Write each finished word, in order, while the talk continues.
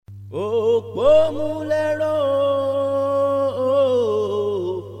òpómúléró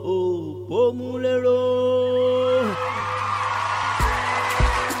òpómúléró.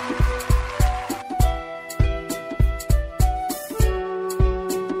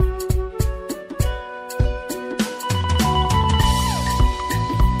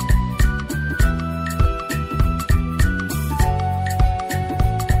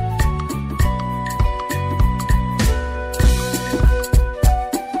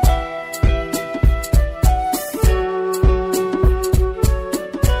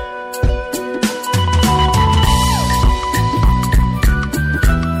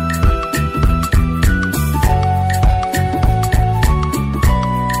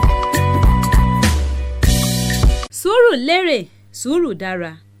 Sùúrù lérè, sùúrù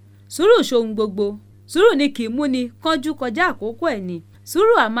dára, sùúrù ṣohun gbogbo, sùúrù ni kì í múni kánjú kọjá àkókò ẹ̀ ni,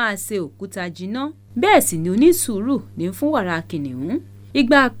 sùúrù a máa ṣe òkúta jiná, bẹ́ẹ̀ sì ni onísùúrù ní fún wàrà kìnìún.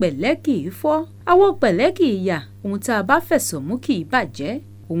 Ìgbà pẹ̀lẹ́ kì í fọ́, àwo pẹ̀lẹ́ kì í yà, ohun tá a bá fẹ̀sọ̀ mú kì í bàjẹ́,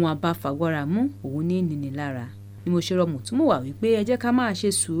 ohun a bá fagbára mú òun ní níni lára. Ni mo ṣe rọ mùtúmọ̀ wá wípé ẹ jẹ́ ká máa ṣe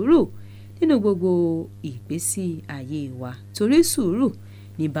sùúrù nínú gbogbo ìgbésí ayé wa, torí sùúrù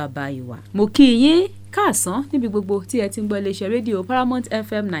ní bàbá ìwà. Mo kí yín káàsán níbi gbogbo tí ẹ ti ń gbọ́ iléeṣẹ́ rédíò Paramount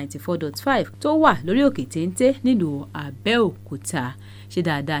FM 94.5 tó wà lórí òkè téńté nílùú Abẹ́òkúta. Ṣé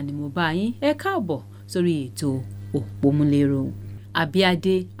dáadáa ni mo bá yín? Ẹ káàbọ̀ sórí ètò òpómúléró.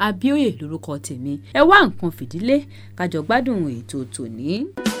 Àbíadé Abíóyè lórúkọ tèmi. Ẹ wá nǹkan fìdílé ká jọ gbádùn ètò tòní.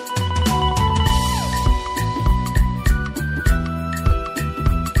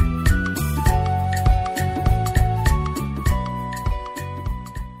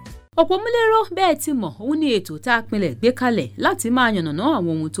 Òpómúléró bẹ́ẹ̀ ti mọ̀, òun ni ètò tá a pinlẹ̀ gbé kalẹ̀ láti máa yànnàná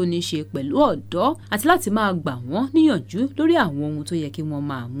àwọn ohun tó ní ṣe pẹ̀lú ọ̀dọ́ àti láti máa gbà wọ́n níyànjú lórí àwọn ohun tó yẹ kí wọ́n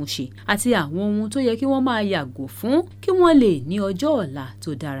máa mú ṣe àti àwọn ohun tó yẹ kí wọ́n máa yàgò fún kí wọ́n lè ní ọjọ́ ọ̀la tó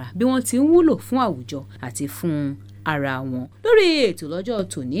dára bí wọ́n ti ń wúlò fún àwùjọ àti fún ara wọn. Lórí ètò lọ́jọ́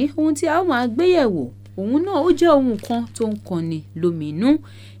tòní, ohun tí a ó máa gbé yẹ̀wò òun náà ó jẹ́ ohun kan tó ń kọni lóminú.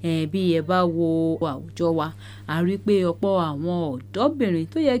 Bí ẹ bá wo àwùjọ wa, a rí pé ọ̀pọ̀ àwọn ọ̀dọ́bìnrin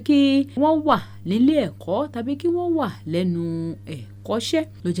tó yẹ kí wọ́n wà nílé ẹ̀kọ́ tàbí kí wọ́n wà lẹ́nu ẹ̀kọ́ṣẹ́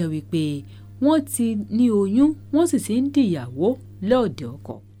ló jẹ́ wípé wọ́n ti ní oyún, wọ́n sì ti ń dìyàwó lọ́ọ̀dẹ̀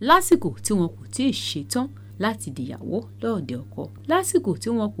ọkọ lásìkò tí wọn kò tíì ṣetán láti dìyàwó lọ́ọ̀dẹ̀ ọkọ, lásìkò tí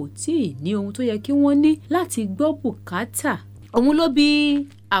wọn kò tíì ní ohun tó yẹ kí wọ́n ní láti gbọ́ bùkátà. Òun ló bí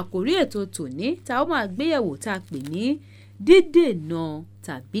àkórí ètò tòní tá a máa gbéyẹ̀wò tá a pè ní dídènà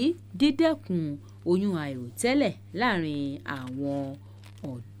tàbí dídẹ́kun oyún àìròtẹ́lẹ̀ láàrin àwọn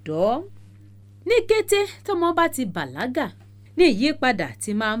ọ̀dọ́. Ní kété tọ́mọ bá ti bàlágà ní ìyípadà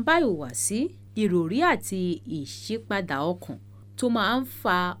tí máa ń bá ìhùwàsí, ìròrí àti ìṣípadà ọkàn tó máa ń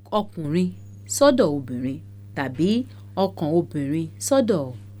fa ọkùnrin sọ́dọ̀ obìnrin tàbí ọkàn obìnrin sọ́dọ̀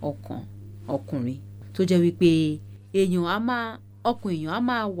ọkàn ọkùnrin tó jẹ́ wípé ọkàn èèyàn á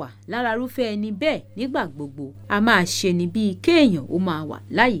máa wà lára irúfẹ́ ẹni bẹ́ẹ̀ nígbà gbogbo. A máa ṣe ni bíi kéèyàn ó máa wà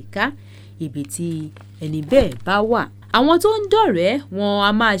láyìíká ibi tí ẹni bẹ́ẹ̀ bá wà. Àwọn tó ń dọ̀rẹ́ wọn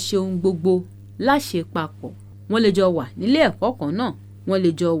a máa ṣe ohun gbogbo láṣepapọ̀. Wọ́n lè jọ wà nílé ẹ̀kọ́ kan náà, wọ́n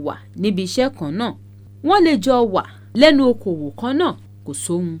lè jọ wà níbi iṣẹ́ kan náà, wọ́n lè jọ wà lẹ́nu okòwò kan náà. Kò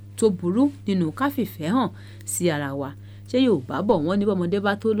sóhun tó burú nínú ká fìfẹ́ hàn sí ara wa. Ṣé Yorùbá bọ̀ wọ́n ní bọ́mọdé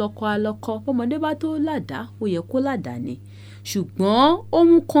bá tó lọ́kọ á lọ́kọ, bọ́mọdé bá tó ládàá ó yẹ kó ládàá ni. Ṣùgbọ́n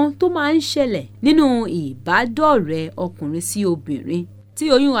ohun kan tó máa ń ṣẹlẹ̀ nínú ìbádọ́rẹ̀ẹ́ ọkùnrin sí obìnrin tí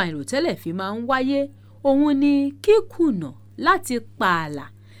oyún àìròtẹ́lẹ̀ fi máa ń wáyé, òun ni kíkùnà láti pààlà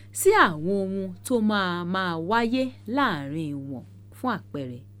sí àwọn ohun tó máa wáyé láàrin wọn. Fún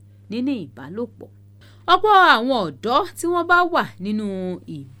àpẹẹrẹ, níní ìbálòpọ̀. Ọ̀pọ̀ àwọn ọ̀dọ́ tí wọ́n bá wà nínú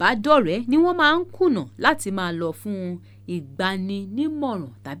ìbádọ́rẹ̀ẹ́ ni wọ́n máa ń kùnà láti máa lọ fún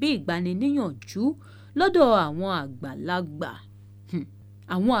ìgbaninímọ̀ràn tàbí ìgbaniníyànjú lọ́dọ̀ àwọn àgbàlagbà.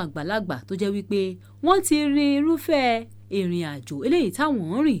 Àwọn àgbàlagbà tó jẹ́ wípé wọ́n ti rin irúfẹ́ ìrìn àjò eléyìí táwọn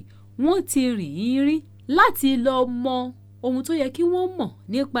ń rìn, wọ́n ti rìn rí láti lọ mọ ohun tó yẹ kí wọ́n mọ̀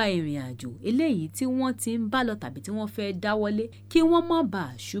nípa ìrìn àjò eléyìí tí wọ́n ti ń bá lọ tàbí tí wọ́n fẹ́ dáwọ́lé kí wọ́n má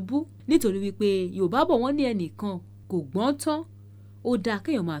bàa ṣubú. Nítorí wípé Yorùbá bọ̀ wọ́n ní ẹnìkan kò gbọ́n tán, ó dáa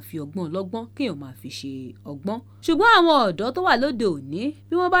kéèyàn máa fi ọgbọ́n ọlọ́gbọ́n kéèyàn máa fi ṣe ọgbọ́n. Ṣùgbọ́n àwọn ọ̀dọ́ tó wà lóde òní,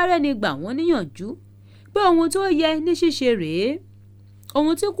 bí wọ́n bá rẹ́ni gbà wọ́n níyànjú pé ohun tó yẹ ní ṣíṣe rèé,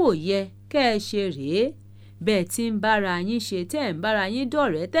 ohun tí kò yẹ kẹ́ ẹ ṣe rèé, bẹ́ẹ̀ tí ń bára yín ṣe tẹ́ ń bára yín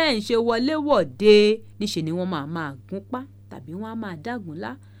dọ̀rẹ́ tẹ́ ń ṣe wọléwọ̀de, níṣe ni wọ́n máa gúnpá tàbí wọ́n á máa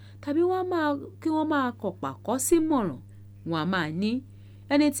dágunlá tàbí kí wọ́n máa kọ̀pàkọ́ sí mọ̀ràn. Wọ́n á máa ní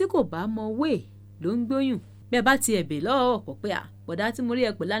ẹni tí kò bá mọ wé ló ń gbóyùn. Bẹ́ẹ̀ bá ti ẹ̀bẹ̀ lọ́wọ́ ọ̀pọ̀ pé bọ̀dá tí mo rí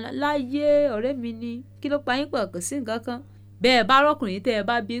ẹ pè láyé ọ̀rẹ́ mi ni, kí ló pa yín pọ̀ kò sí nǹkan kan. bẹ́ẹ̀ bá rọ́kùnrin tẹ́ ẹ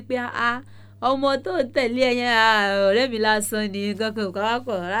bá bí pé ọmọ tó ń tẹ̀lé ẹyẹn ọ̀rẹ́ mi lásán ni nǹkan kan kò wá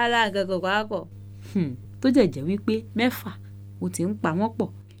pọ̀ rárá nǹkan kan kò wá pọ̀. tó jẹ́ wípé 6 ó ti ń pa wọ́n pọ̀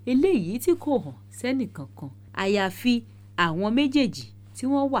eléyìí tí kò hàn sẹ́nì kankan àyàfi àwọn méjèèjì tí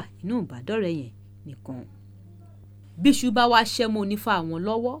wọ́n wà nínú ìbádọ́rẹ̀ẹ́ yẹn nìkan. bíṣu bá wá ṣẹ́mú onífà wọn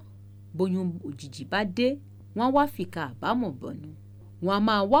lọ́wọ́ bóyún òjijì bá dé wọ́n wá fìkà àbámọ̀ bọ̀nú wọn a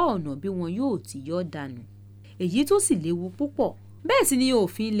máa wá ọ̀nà bí wọn yóò ti yọ́ dànù èyí tó sì léwu púpọ̀. bẹ́ẹ̀ sì ni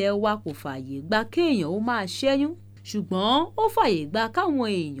òfin ilẹ̀ wa kò fààyè gba kéèyàn ó máa ṣẹ́yún ṣùgbọ́n ó fààyè gba káwọn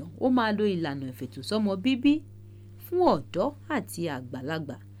èèyàn ó máa lo ìlànà ìfètòsọ́mọ bíbí fún ọ̀dọ́ àti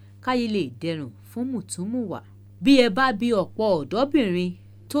àgbàlagbà káyé lè dẹrùn fún mùtúmùwà. bí ẹ bá bi ọ̀pọ̀ ọ̀dọ́bìnrin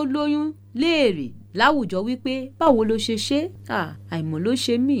tó lóyún léèrè láwùjọ wípé báwo ló ṣe ṣe àìmọ̀ ló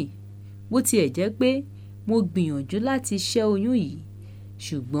ṣe mí bó tiẹ̀ jẹ́ pé mo gbìyànjú láti ṣẹ́ oyún yìí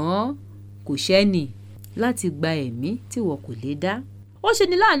ṣùgbọ́n kò ṣẹ́ni láti gba ẹ̀mí tí wọn kò lè dá. ó ṣe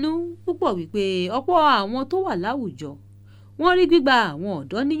ní láàánú púpọ̀ wípé ọ̀pọ̀ àwọn tó wà láwùjọ wọ́n rí gbígba àwọn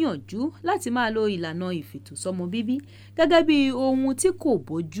ọ̀dọ́ níyànjú láti máa lo ìlànà ìfètòsọ́mọ bíbí gẹ́gẹ́ bí ohun tí kò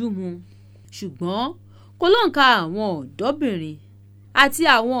bójú mu ṣùgbọ́n kò lóǹkà àwọn ọ̀dọ́bìnrin àti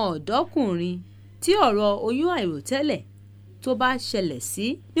àwọn ọ̀dọ́kùnrin tí ọ̀rọ̀ oyún àìròtẹ́lẹ̀ tó bá ṣẹlẹ̀ sí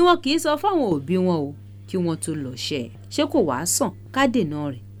ni wọn kì í sọ fáwọn òbí wọn o kí wọ́n tó lọ ṣe kò wá sàn ká dènà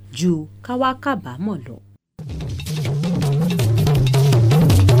rẹ̀ ju ká wá kábàámọ̀ lọ.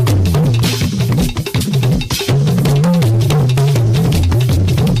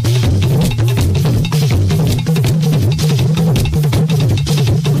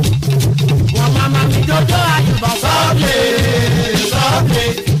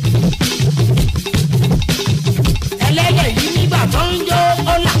 ẹlẹ́yẹ̀ yìí nígbà tó ń jó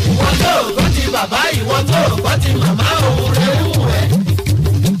ó là. ìwọ tó gbọ́ ti bàbá ìwọ tó gbọ́ ti màmá òun rẹ̀ wù ẹ́.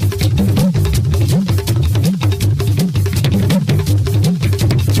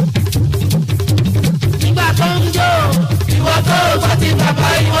 nígbà tó ń jó ìwọ tó gbọ́ ti bàbá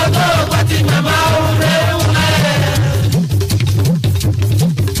ìwọ tó gbọ́ ti màmá òun rẹ̀ wù ẹ́.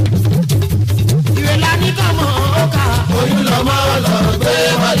 ìwé la ní kọ́mọ ó kà. oyún lọ́mọ lọ gbé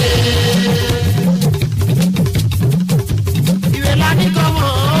wọlé. ìwé la ní kọ́mọ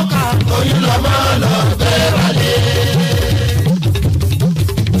ó kà. oyún lọ́mọ lọ gbé wọlé.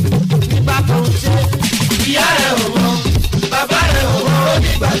 nígbà tó ń ṣe ìyá rẹ̀ ò mọ̀ bàbá rẹ̀ ò mọ̀ ó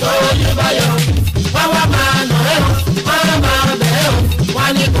nígbà tó oyún bá yọ. wọ́n wá máa nà ẹ́ o wọ́n máa bẹ̀ ẹ́ o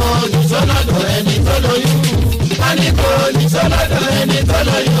wọ́n ní kò ní sọ́lọ́dọ̀ ẹni tó lóyún. wọ́n ní kò ní sọ́lọ́dọ̀ ẹni tó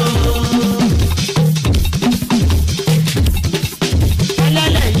lóyún.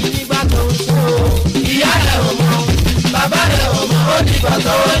 ìyá rẹ̀ ò mọ̀ bàbá rẹ̀ ò mọ̀ ó dìgbà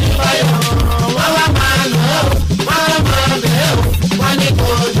tó ní báyọ̀. wọ́n wá máa nà ẹ́ o wọ́n máa bẹ̀ ẹ́ o wọ́n ní kò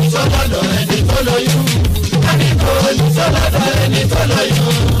ní sọ́lọ́dọ̀ ẹni tó lóyún. wọ́n ní kò ní sọ́lọ́dọ̀ ẹni tó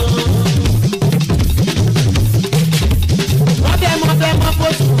lóyún. wọ́n bẹ́ mọ́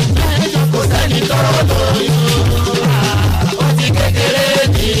bóṣù mẹ́jọ kò sẹ́ni tó lóyún. ó ti kékeré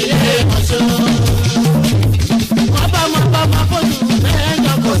ní ilé mọ̀ṣọ́. wọ́n bá mọ́ bóṣù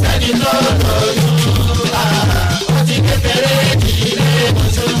mẹ́jọ kò sẹ́ni tó lóyún.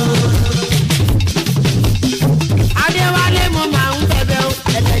 Adéwálé mo máa ń bẹ̀bẹ̀ o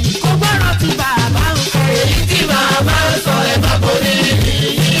ẹlẹ́yìí kò gbọ́dọ̀ tí bàbá ń fẹ́. èyí tí màmá ń sọ ẹ bá borí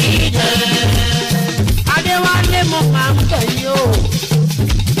yìí jẹ. Adéwálé mo máa ń bẹ̀ yín o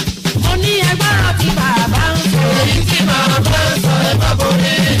mo ní ẹ gbọ́dọ̀ tí bàbá ń fẹ́. èyí tí màmá ń sọ ẹ bá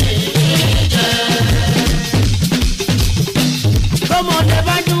borí yìí jẹ. tọmọdé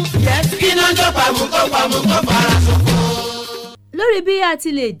bá dún yẹ kí iná jọ pàmùkọ́ fara sọ̀kọ́. lórí bí a ti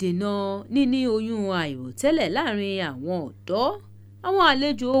lè dènà níní oyún àìròtẹ́lẹ̀ láàrin àwọn ọ̀dọ́ àwọn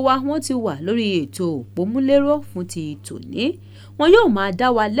àlejò wa wọ́n ti wà lórí ètò òpómúléró fún ti tòní wọn yóò máa dá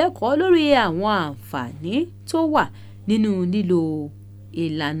wa lẹ́kọ̀ọ́ lórí àwọn àǹfààní tó wà nínú lílo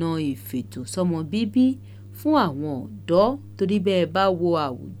ìlànà ìfètòsọ́mọ bíbí fún àwọn ọ̀dọ́ torí bẹ́ẹ̀ bá wo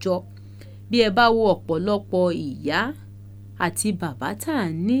àwùjọ bí ẹ bá wo ọ̀pọ̀lọpọ̀ ìyá àti bàbá tá à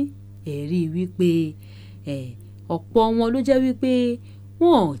ń ní ẹ̀rí wípé ọ̀pọ̀ wọn ló jẹ́ wípé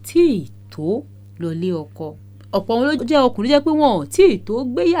wọn ò tí ì tó lọlé ọkọ ọ̀pọ̀ wọn ló jẹ́ ọkùnrin jẹ́ pé wọn ò tí ì tó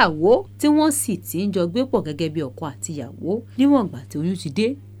gbéyàwó tí wọ́n sì ti ń jọ gbé pọ̀ gẹ́gẹ́ bí ọkọ àti ìyàwó níwọ̀n ìgbà tí oyún ti dé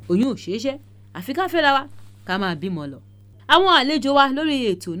oyún ò ṣeé ṣẹ́ àfi ká fẹ́ra wa ká máa bímọ lọ. àwọn àlejò wa lórí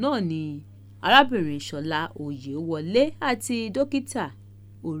ètò náà ni arábìnrin Ṣọlá Oyèwọlé àti dókítà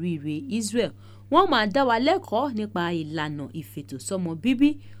Oríire Israel wọ́n máa dá wa lẹ́kọ̀ọ́ nípa ìlànà ìfètòsọ́mọ bíbí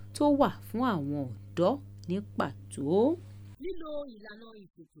tó wà fún àwọn ọ̀dọ́ ní pàtó. lílo ìlànà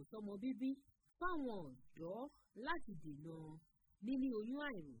ìfètòsọ́mọ bíbí fáwọn ọ̀dọ́ láti dènà níní oyún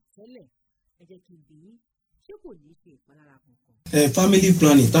àìròtẹ́lẹ̀ ẹ jẹ́ kí n bi yín ṣé kò ní ṣe ìpalára kankan? Family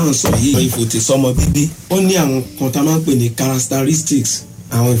planning tá à ń sọ yìí ìfètòsọ́mọ bíbí ó ní àwọn kan tá a máa ń pè ní characteristics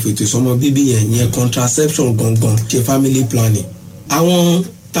àwọn ìfètòsọ́mọ bíbí yẹn contraception gangan ṣe family planning. Àwọn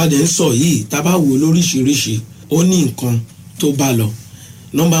tá a dẹ̀ ń sọ yìí tá a bá wò lóríṣiríṣi ó ní nǹkan tó bá lọ.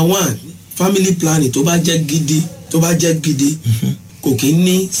 Number one, family planning tó bá jẹ́ gidi kò kí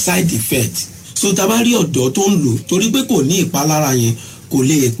ní side effect. So tá a bá rí ọ̀dọ́ tó ń lò torí pé kò ní ìpalára yẹn kò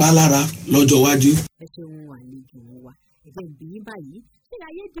lè ìpalára lọ́jọ́ iwájú. Ẹ ṣeun àlejò wa ẹ̀jẹ̀ ń bí yín báyìí ṣé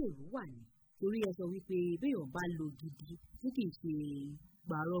ayédèrú wà ní torí ẹ sọ wípé béèyàn bá lo gidi tí kì í ṣe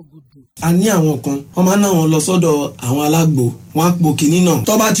gbàrọ̀ gùdù. A ní àwọn kan wọ́n máa ń ná wọn lọ sọ́dọ̀ àwọn alágbo wọ́n á po kinní náà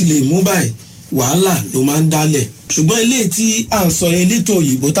tó bá ti lè mú báyìí wàhálà ló máa ń dálẹ̀. Ṣùgbọ́n eléyìí tí à ń sọ elétò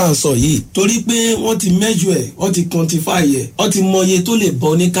òyìnbó tá à ń sọ yìí torí pé wọ́n ti measure ẹ̀ wọ́n ti quantify ẹ̀ wọ́n ti mọ iye tó lè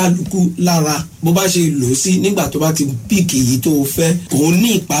bọ́ ní kálukú lára bó bá ṣe lò ó sí nígbà tó bá ti píìkì yìí tó o fẹ́ kò ní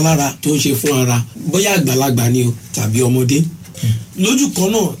ìpalára tó ń ṣe fún ara bóyá àgbàlagbà ni o tàbí ọmọdé. Lójú kan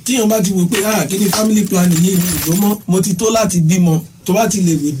náà tíyan bá ti wò pé kí ni family planning yìí ni ìlú mọ́ mo ti tó láti bímọ tó bá ti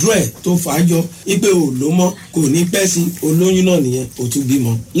lè withdraw ẹ̀ tó fà á yọ wípé ò ló mọ́ kò ní pẹ́ sí olóyún náà nìyẹn ò tún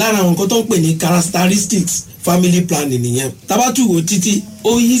bímọ. Lára àwọn nǹkan tó ń pè ní characteristics family planning nìyẹn tábàtú wo títí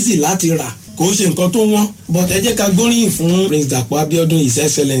ó easy láti rà kò ń ṣe nǹkan tó wọ́n but ẹ jẹ́ ká gbóríyìn fún Prince Dapo Abiodun His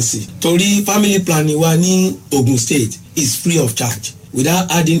Excellency torí family planning wa ní Ogun State is free of charge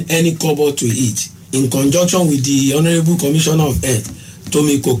without adding any kobo to it in conjunction with the Honourable Commissioner of Health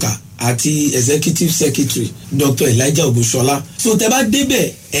Tomi Koka àti Executive Secretary Dr. Elijah Ogunṣọlá. So tẹ́ bá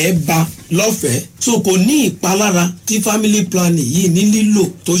débẹ̀ ẹ bá lọ́fẹ̀ẹ́ so kò ní ìpalára tí family planning yìí ní lílò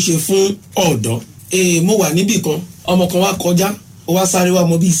tó ṣe fún ọ̀dọ́. Mo wà níbì kan ọmọ kan wá kọjá ó wá sáré wá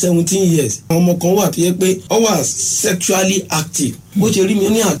mọ bíi 17 years ọmọ kan wà tó yẹ pé ó wà sexually active bó ṣe rí mi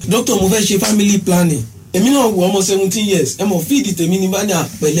ní doctor mo fẹ́ ṣe family planning èmi náà wọ ọmọ 17 years ẹ mọ̀ fíìdì tèmi ní bá ní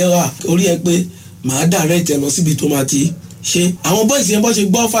àpẹẹlẹ wa orí ẹ pé màá direct ẹ lọ síbi tó máa ti ṣe àwọn boys yẹn bọ́ ṣe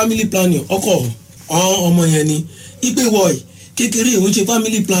gbọ́ family planning ọkọ̀ ọmọ yẹn ni ipe wọ̀nyí kékeré ìwé ṣe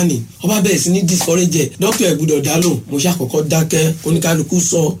family planning ọba bẹ̀rẹ̀ sí ní discourage dókítà ẹ̀gbọ́dọ̀ dálò mo ṣàkọ́kọ́ dákẹ́ oníkálukú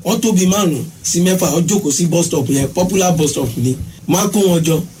sọ wọ́n tóbi 5 sí 6 wọ́n jókòó sí bus stop yẹn popular bus stop ni máa kó wọn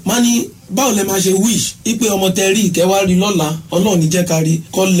jọ máa ní báwo lẹ máa ṣe wish ipe ọmọ tẹ rí ìkẹwàá rí lọ́la ọlọ́run ní jẹ́ ká rí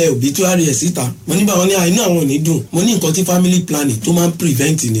kọ́lẹ̀ obituary ẹ̀ síta mo ní báwọn ní àìní àwọn ò ní dùn mo ní nǹkan tí family planning tó máa ń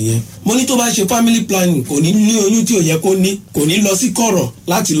prevent nìyẹn mo ní tó bá ṣe family planning kò ní ní oyún tí ò yẹ kó ní kò ní lọ sí kọ̀rọ̀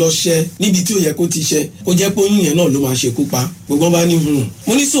láti lọ ṣẹ níbi tí ò yẹ kó ti ṣẹ kó jẹ́ pé oyún yẹn náà ló máa ṣekú pa gbogbo bá ní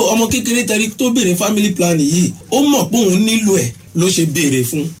mo ní so ọmọ kékeré tẹrí tó béèrè family planning yìí ó mọ̀ pé òun nílò ẹ̀ ló ṣe béèrè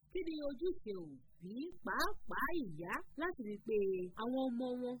fún. kí ni ojúṣe òbí pàápàá ìyá láti rí i pé àwọn ọmọ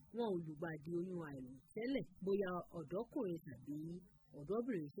wọn ò lùgbàdì oyún àìrò tẹ́lẹ̀ bóyá ọ̀dọ́kùnrin tàbí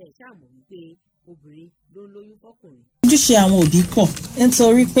ọ̀dọ́bìnrin ṣe ṣàmọ̀ wípé obìnrin ló ń lóyún fọ́kùnrin. ojúṣe àwọn òbí pọ̀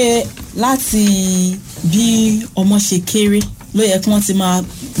nítorí pé láti bí ọmọ ṣe kéré ló yẹ kí wọ́n ti máa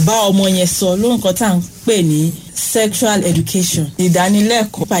bá ọmọ yẹn sọ lórúkọ tá à ń pè ní sexual education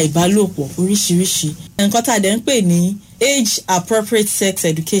ìdánilẹ́kọ̀ọ́ nípa ìbálòpọ̀ oríṣiríṣi nǹkan tá a dẹ̀ ń pè ní age appropriate sex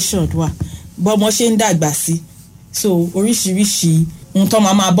education wà bọ́mọ ṣe ń dàgbà sí so oríṣiríṣi ohun tó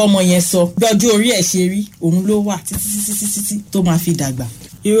máa bọ́mọ yẹn sọ bí ọjọ́ orí ẹ̀ ṣe rí òun ló wà títí tó máa fi dàgbà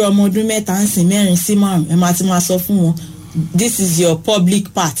irú ọmọ ọdún 3 sí 4 sí 5 ẹ máa ti máa sọ fún wọn this is your public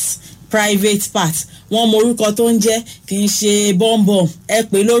part private part wọ́n mọ orúkọ tó ń jẹ́ kì í ṣe bọ́m̀bọ̀m ẹ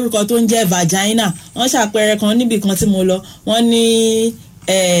pè lórúkọ tó ń jẹ́ vagina wọ́n ṣàpẹẹrẹ kan níbì kan tí mo lọ wọ́n ní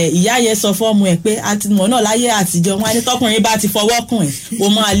ìyá yẹn sọ fọ́ọ̀mù ẹ̀ pé àti mọ̀ náà láyé àtijọ́ wọn á ní tọkùnrin bá ti fọwọ́ kùn ẹ̀ ó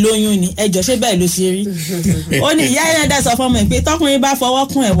máa lóyún ni ẹjọ́ ṣé bẹ́ẹ̀ ló ṣe rí ó ní ìyá yẹn dẹ̀ sọ fọ́ọ̀mù ẹ̀ pé tọkùnrin bá fọwọ́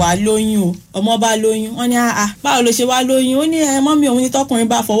kùn ẹ̀ wà lóyún o ọmọ bá lóyún wọ́n ní báwo ló ṣe wá lóyún ó ní mọ́mí òun ní tọkùnrin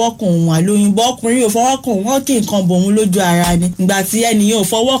bá fọwọ́ kùn òun wà lóyún bọ́ ọkùnrin ò fọwọ́ kùn wọ́n kí nǹkan bò òun lójú ara ni ìgbà tí ẹnìyàn ò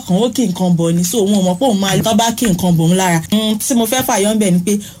fọwọ́ kàn ó kí nǹkan bò ni so òun ò mọ̀ pé òun máa tọ́ bá kí nǹkan bò òun lára tí mo fẹ́ fàyọ́ ń bẹ̀ ni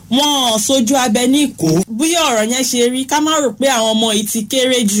pé wọ́n sojú abẹ ní ìkó bí ọ̀rọ̀ yẹn ṣe rí ká má rò pé àwọn ọmọ yìí ti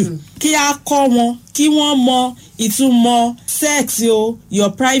kéré jù kí á kọ́ wọn kí wọ́n mọ ìtumọ̀ sex o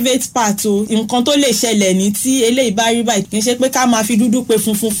your private part o nǹkan tó lè ṣẹlẹ̀ ní tí eléyìí bá rí báyìí kì í ṣe pé ká máa fi dúdú pe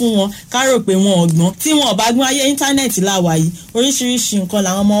funfun fún wọn ká rò pé wọn ò gbọ́n tí wọn ò bá gbọ́n ayé íńtánẹ́ẹ̀tì láwàá yìí oríṣiríṣi nǹkan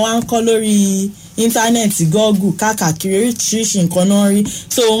làwọn ọmọ wa ń kọ́ lórí íńtánẹ́ẹ̀tì gọ́ọ̀gù káàkiri oríṣiríṣi nǹkan náà rí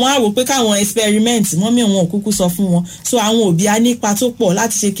so wọ́n á rò pé káwọn experiment mọ́mí wọn ò kúkú sọ fún wọn so àwọn òbí á nípa tó pọ̀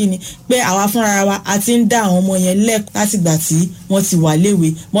láti ṣe kíni pé àwa fúnra wa a ti ń dá àwọn ọmọ yẹn lẹ́kọ̀ọ́ láti gbà tí wọ́n ti wà léwe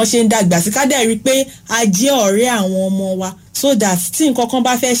wọ́n ṣe ń dàgbà sí ká dẹ̀ rí pé a jẹ́ ọ̀rẹ́ àwọn ọmọ wa so that tí nǹkan kan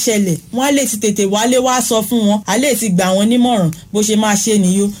bá fẹ́ ṣẹlẹ̀ wọ́n á lè ti tètè wálé wá sọ fún wọn á lè ti gbà wọ́n nímọ̀ràn bó ṣe máa ṣe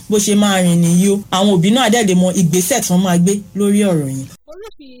nìyó bó ṣe máa rìn nìyó àwọn òbí náà dẹ̀ lè mọ ìgbésẹ̀ tí wọ́n máa gbé lórí ọ̀rọ̀ yẹn.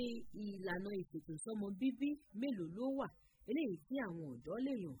 oríṣi ìlànà ìfètòsọ́mọ bíbí mélòó ló wà eléyìí tí àwọn ọ̀dọ́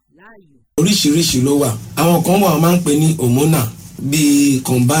lè yàn láàyò. oríṣiríṣi ló wà, àwọn kan wà máa ń pè ní hormonal bíi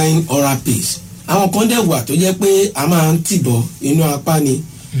combined oral pills, àwọn kan dẹ̀ wà tó jẹ́ pé a máa ń tìbọ̀ inú apá ni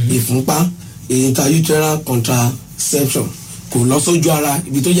ìfúnpá intrauterine contraception, kò lọ sójú ara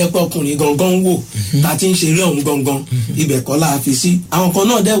ibi tó jẹ́ pé ọkùnrin gangan wò tá a ti ń ṣeré ọ̀hún gangan ibẹ̀ kọ́ la fi sí. àwọn kan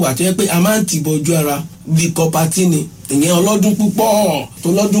náà dẹ̀ wà tó jẹ́ pé a máa ń tìbọ̀ ojú ara bíi kọpatini, ìyẹn ọlọ́dún púpọ̀, tó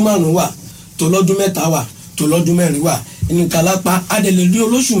lọ́dún 5 wà, tó lọ́dún 3 wà, tó lọ́dún 4 wà, inú kálápá adẹ̀lẹ̀ rí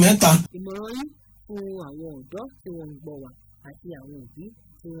olóṣù 3. ìmọ̀ràn yín fún àwọn ọ̀dọ́ tí wọ́n ń gbọ́ wa àti àwọn òbí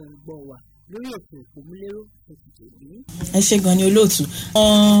tí wọ́n ń gbọ́ wa lórí ètò ìpòmúléró tuntun yìí. ẹ ṣé gan ni olóòtú.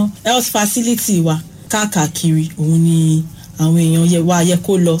 Health facility wa káàkiri òun ni àwọn èèyàn yẹ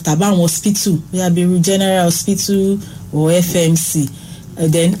kó lọ, tàbí àwọn hospital bóyá bíi general hospital or FMC,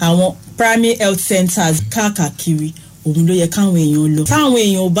 then àwọn primary health centers káàkiri òun ló yẹ káwọn èèyàn lọ. táwọn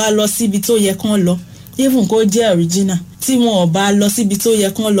èèyàn ò bá lọ síbi tó yẹ kán lọ, even kó jẹ́ original, tí wọn ò bá lọ síbi tó yẹ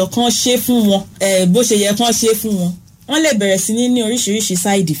kán lọ, kán ṣe fún wọn bó ṣe yẹ kán ṣe fún wọn, wọ́n lè bẹ̀rẹ̀ sí ní oríṣiríṣi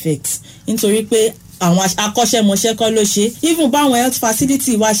side effects nítorí pé àwọn akọ́ṣẹ́mọṣẹ́ kọ́ ló ṣe. even báwọn health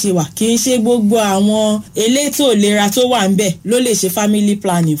facility wá ṣe wà, kì í ṣe gbogbo àwọn elétò ìlera tó wà ń bẹ̀ ló lè ṣe family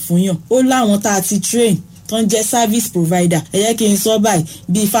planning fún yàn. ó láwọn tá a ti train tó ń jẹ́ service provider, ẹ yẹ kí n sọ báyìí,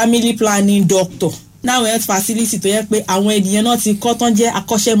 bíi family planning doctor náwọn health facility tó yẹ pé àwọn ènìyàn náà ti kọ́ tán jẹ́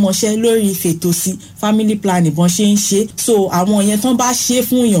akọ́ṣẹ́mọṣẹ́ lórí ìfètò sí family planning bọ́n ṣe ń ṣe. so àwọn yẹn tán bá ṣe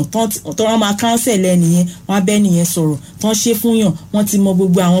fún yàn tán wọ́n máa counsel ẹnìyẹn, wọ́n á bẹ́ nìyẹn sọ̀rọ̀, tán ṣe fún yàn wọ́n ti mọ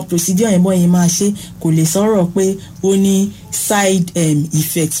gbogbo àwọn procedure yẹn bọ́ yẹn máa ṣe, kò lè sọ̀rọ̀ pé ó ní side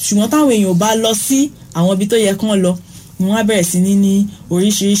effect. ṣùgbọ́n táwọn èèyàn bá lọ sí àwọn ibi tó yẹ kán lọ, ni wọ́n á bẹ̀rẹ̀ sí ní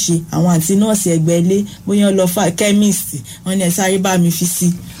oríṣiríṣi àwọn àti nọ́ọ̀sì ẹgbẹ́ ilé, bóyá lọ fa chemist, wọ́n ní ẹ sáré bá mi fi sí,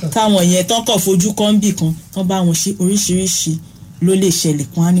 táwọn yẹn tán kọ̀ fojú kọ́ńbì kan tán bá wọn ṣe oríṣiríṣi ló lè ṣẹlẹ̀,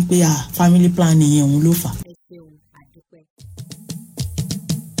 kan á ní pé family planning yẹn òun ló fà. ẹ ṣeun, àdúpẹ́.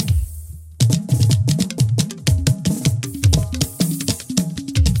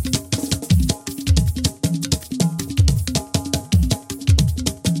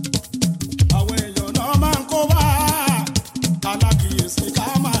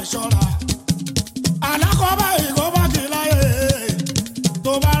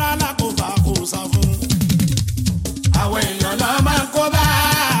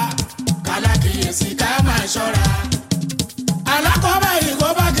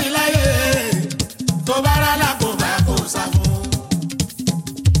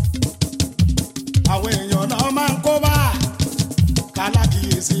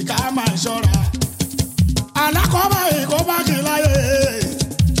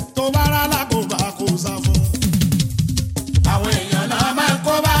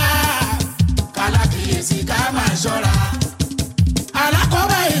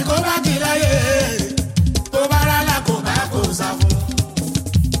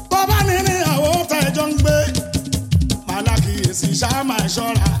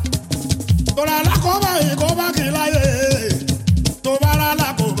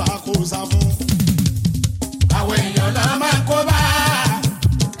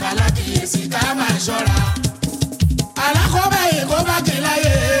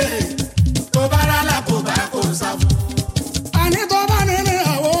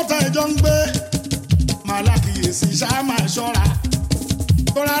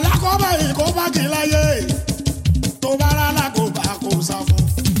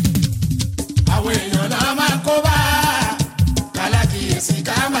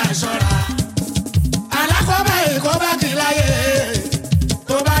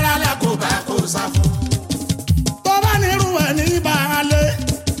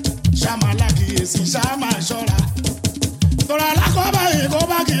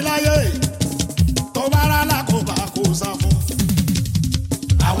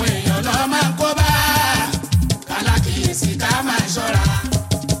 Àwọn èèyàn lọ máa ń kó bá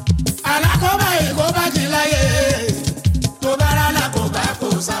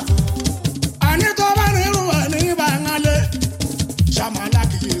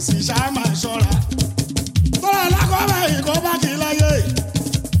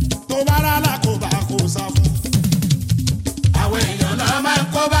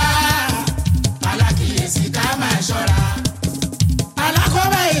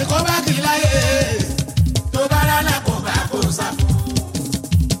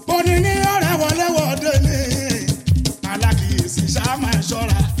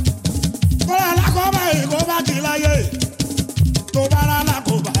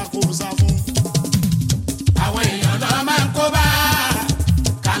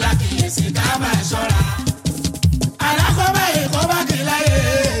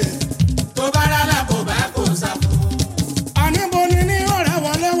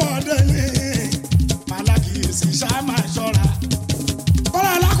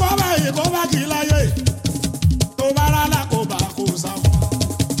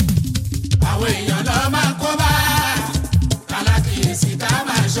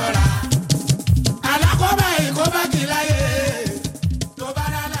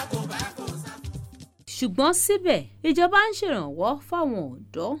ṣùgbọ́n síbẹ̀ ìjọba ń ṣèrànwọ́ fáwọn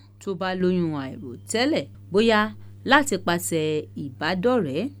ọ̀dọ́ tó bá lóyún àìròtẹ́lẹ̀ bóyá láti pàṣẹ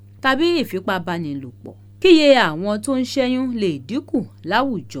ìbádọ́rẹ̀ẹ́ tàbí ìfipábánilòpọ̀ kíyè àwọn tó ń ṣẹ́yún lè dínkù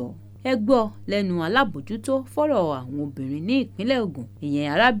láwùjọ. ẹ gbọ́ lẹ́nu alábòjútó fọ́rọ̀ àwọn obìnrin ní ìpínlẹ̀ Ògùn ìyẹn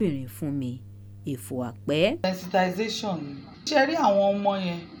arábìnrin Fúnmi Èfò-Àpẹ́. sensitization ni ṣe rí àwọn ọmọ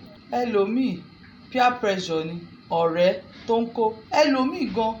yẹn ẹlòmíì peer pressure ni ọ̀rẹ́ tó ń kó ẹlòmíì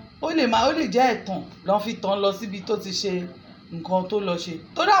gan ó lè jẹ́ ẹ̀tàn lọ́n fi tàn lọ síbi tó ti ṣe nǹkan tó lọ ṣe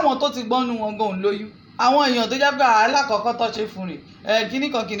torí àwọn tó ti gbọ́nú wọn gan ò lóyún àwọn èèyàn tó jẹ́ pé alákọ̀ọ́kọ́ tó ṣe fún rẹ̀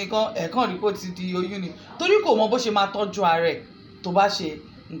kíníkan ẹ̀kan rí kó ti di oyún ni torí kò mọ bó ṣe máa tọ́jú ara ẹ̀ tó bá ṣe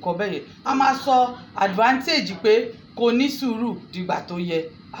nǹkan bẹ́ẹ̀ yẹn a máa sọ advantage pé kò ní sùúrù dìgbà tó yẹ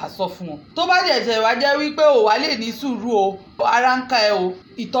a sọ fún wọn tó bá jẹ̀jẹ̀ wá jẹ́ wípé ò wá lè ní sùúrù o ara ń ka ẹ o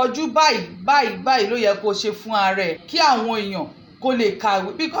ìtọ́jú báyìí ló yẹ kó ṣe fún ara ẹ̀ kí àwọn èèyàn kó lè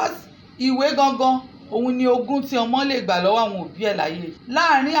kàwé because ìwé gangan òun ni ogún tí ọmọ lè gbà lọ́wọ́ àwọn òbí ẹ̀ láyé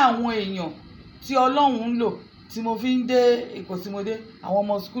láàárín àwọn èèyàn tí Ọlọ́run ń lò tí mo fi ń dé ipò tí mo dé àwọn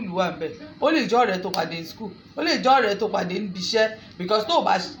ọmọ skul wà ń bẹ ó lè jẹ́ ọ̀rẹ́ tó pàdé ní skul ó lè jẹ́ ọ̀rẹ́ tó pàdé níbi iṣẹ́ because tó o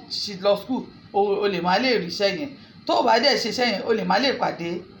bá lọ skul o lè má lè ríṣẹ́ yẹn tó o bá dẹ̀ ṣiṣẹ́ yẹn o lè má lè pàdé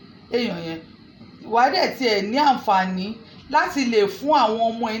èèyàn yẹn wàá dẹ̀ tiẹ̀ ní àǹfààní láti lè fún àwọn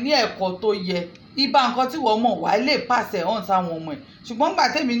ọmọ ẹ ní ẹ̀kọ́ tó yẹ ibà nǹkan tí wọ́n mọ̀ wàá lè pàṣẹ hàn sáwọn ọmọ ẹ̀ ṣùgbọ́n gbà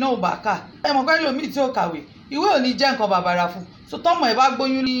tèmi náà ò bá kà ẹ mọ̀ pé lómi tí ò kàwé ìwé ò ní jẹ́ nǹkan bàbàrà fún so tọ́mọ ẹ̀ bá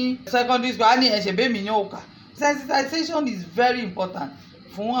gbóyún ní secondary school á ní ẹ̀ṣẹ̀ bẹ́ẹ̀ mi náà ò kà sensitization is very important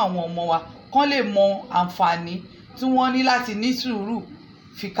fún àwọn ọmọ wa kán lè mọ àǹfààní tí wọ́n ní láti ní sùúrù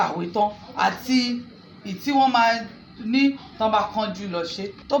fi kàwé tán àti tí wọ́n máa ní tán bá kánjú lọ ṣe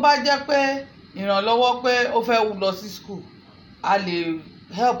tó bá jẹ́ pé ìrànlọ́wọ́ pé ó fẹ́ lọ sí school a lè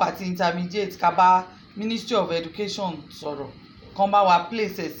help àti intermediate ká bá Ministry of Education sọ̀rọ̀ kán bá wa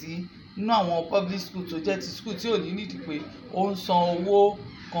place ẹ̀ sí inú àwọn public school tó jẹ́ ti school tí ò ní nídìí pé ó ń san owó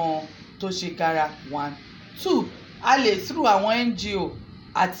kan tó ṣe gara 1. 2 a lè through àwọn NGO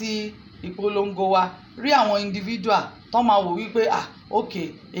àti ìpolongo wa rí àwọn individual tó máa wò wípé ok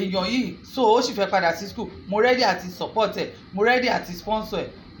èèyàn yìí so ó sì fẹ́ padà sí school mo ready àti support ẹ̀ mo ready àti sponsor ẹ̀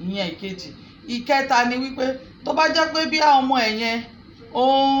ìyẹn ìkejì. Ìkẹta ni wípé tó bá jẹ́ pé bí àwọn ọmọ ẹ̀ yẹn ó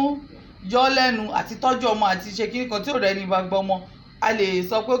ń yọ lẹ́nu àti tọ́jú ọmọ àti ṣe kíní kan tí ò rẹ́ni bá gbọ́ ọmọ a lè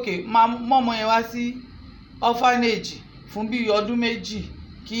sọ pé ok máa mọ́ ọmọ yẹn wá sí orphanage fún bí ọdún 2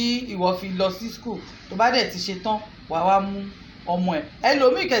 kí ìwọ fi lọ sí school tó bá dẹ̀ ti ṣe tán wá mú ọmọ ẹ̀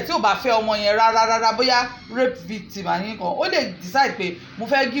ẹlòmíì kẹ̀ tí ò bá fẹ́ ọmọ yẹn rárá bóyá rape victim àyíkan ó lè decide pé mo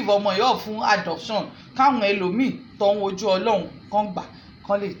fẹ́ give ọmọ yẹn up fún adoption káwọn ẹlòmíì tó ń wojú Ọlọ́run kan gbà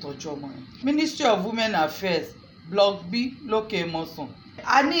kán lè tọ́jú ọmọ yẹn. Ministry of Women Affairs block B lókè mọ̀sán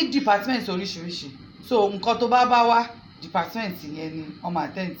a ní department oríṣiríṣi so nǹkan tó bá wá department yẹn ni ọmọ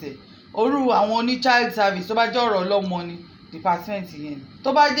àtẹ̀ǹtẹ̀ orú àwọn oní child service tó bá jẹ́ ọ̀rọ̀ ọlọ́mọ ni department yẹn ni tó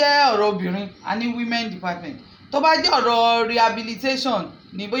bá jẹ́ ọ̀rọ̀ obìnrin a ní women department tó bá jẹ́ ọ̀rọ̀ rehabilitation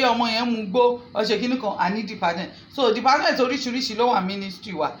ní bóyá ọmọ yẹn mú gbó ọ̀ṣẹ̀ kínní kan a ní department so department oríṣiríṣi ló wà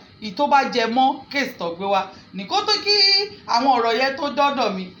ministry wa ìtó bá jẹ mọ́ case tó gbé wa ní kó tó kí àwọn ọ̀rọ̀ yẹn tó dọ́dọ̀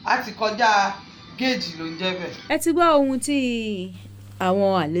mi á ti kọjá géèjì ló ń jẹ́ bẹ́ẹ̀. ẹ ti gbọ́ ohun tí àwọn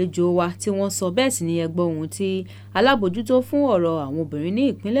àlejò wa tí wọ́n sọ bẹ́ẹ̀ sì ni ẹ gbọ́ ohun tí alábòjútó fún ọ̀rọ̀ àwọn obìnrin ní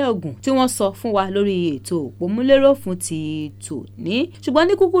ìpínlẹ̀ Ògùn tí wọ́n sọ fún wa lórí ètò òpómúléró fún ti tòní ṣùgbọ́n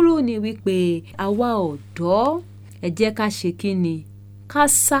ní kúkúrú ni wípé àwa ọ̀dọ́ ẹ jẹ́ ká ṣe kí ni ká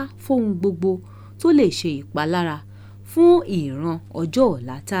sá fóhun gbogbo tó lè ṣe ìpalára fún ìran ọjọ́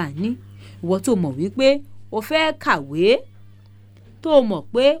ọ̀la tá a ní ìwọ tó mọ̀ wípé o fẹ́ kàwé tó mọ̀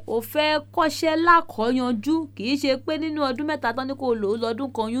pé o fẹ́ kọ́ṣẹ́ lákọ̀ọ́yanjú kì í ṣe pé nínú ọdún 3 tán ní kó lò ó lọ́dún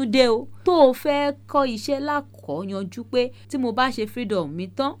kan yún dé o tó o fẹ́ kọ́ iṣẹ́ lákọ̀ọ́yanjú pé tí mo bá ṣe freedom mi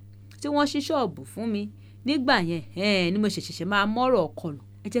tán tí wọ́n ṣí ṣọ́ọ̀bù fún mi nígbà yẹn ni mo ṣẹ̀ṣẹ̀ máa mọ́rọ̀ ọkọlù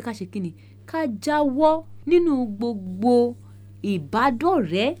ẹ jẹ́ ká ṣe kí ni ká jáwọ́ nínú gbogbo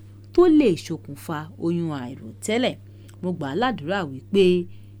ìbádọ́rẹ̀ẹ́ tó lè ṣokùnfà oyún àìròtẹ́lẹ̀ mo gbà á ládùúrà wípé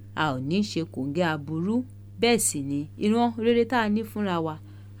a ò ní ṣe kòǹgẹ́ aburú bẹ́ẹ̀ sì ni ìran rere tá a ní fúnra wa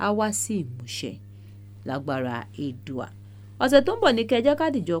á wá sí ìmúṣẹ lágbára Èdùà. ọ̀sẹ̀ tó ń bọ̀ ní kẹjẹ́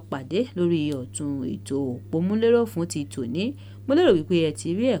kádìjọ pàdé lórí ọ̀tún ètò òpómúléró fún ti tòní mo lérò wípé ẹ ti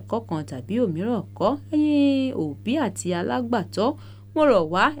rí ẹ̀kọ́ kan tàbí òmíràn kọ́ ẹ̀yin òbí àti alágbàtọ́ mo rọ̀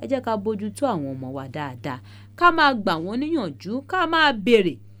wá ẹ jẹ́ ká bójútó àwọn ọmọ wa dáadáa ká máa gbà wọ́n níyànjú ká máa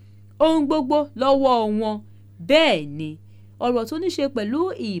béèrè ohun gbogbo lọ́wọ́ wọn bẹ́ẹ̀ ni ọ̀rọ̀ tó ní ṣe pẹ̀lú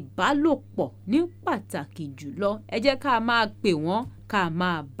ìbálòpọ̀ ní pàtàkì jùlọ ẹ jẹ́ ká máa pè wọ́n ká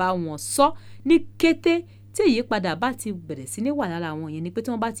máa bá wọn sọ ní kété tí ìyípadà bá ti bẹ̀rẹ̀ sí ní wà lára wọn yẹn ni pé tí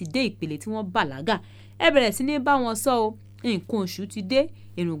wọ́n bá ti dé ìpele tí wọ́n bàlágà ẹ bẹ̀rẹ̀ sí ní bá wọn sọ o nǹkan oṣù ti dé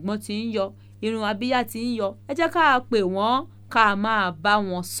èròǹgbọ́n ti ń yọ irun abíyá ti ń yọ ẹ jẹ́ ká pè wọ́n ká máa bá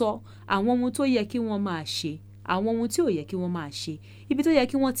wọn sọ àwọn ohun tó yẹ kí wọ́n máa ṣe àwọn ohun tí ò yẹ kí wọ́n máa ṣe ibi tó yẹ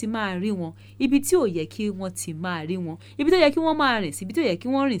kí wọ́n ti máa rí wọn ibi tí ò yẹ kí wọ́n ti máa rí wọn ibi tó yẹ kí wọ́n máa rìn sí ibi tó yẹ kí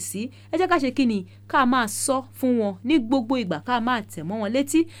wọ́n rìn sí ẹ jẹ́ ká ṣe kí ni ká máa sọ fún wọn ní gbogbo ìgbà ká máa tẹ̀ mọ́ wọn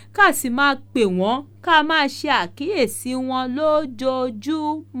létí ká sì máa pè wọ́n ká máa ṣe àkíyèsí wọn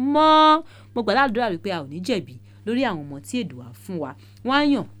lójoojúmọ́ mo gbàdúrà wípé a ò ní jẹ̀bi lórí àwọn ọmọ tí Èdùà fún wa wọ́n á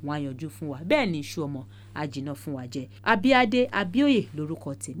yàn wọ́n á yanjú fún wa bẹ́ẹ̀ ni iṣu ọmọ àjìnà fún wa jẹ Abíadé Abíóyè lórúkọ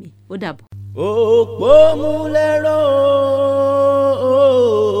tèmi ó dàbọ̀. Òpómúléró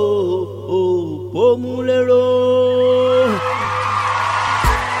òpómúléró.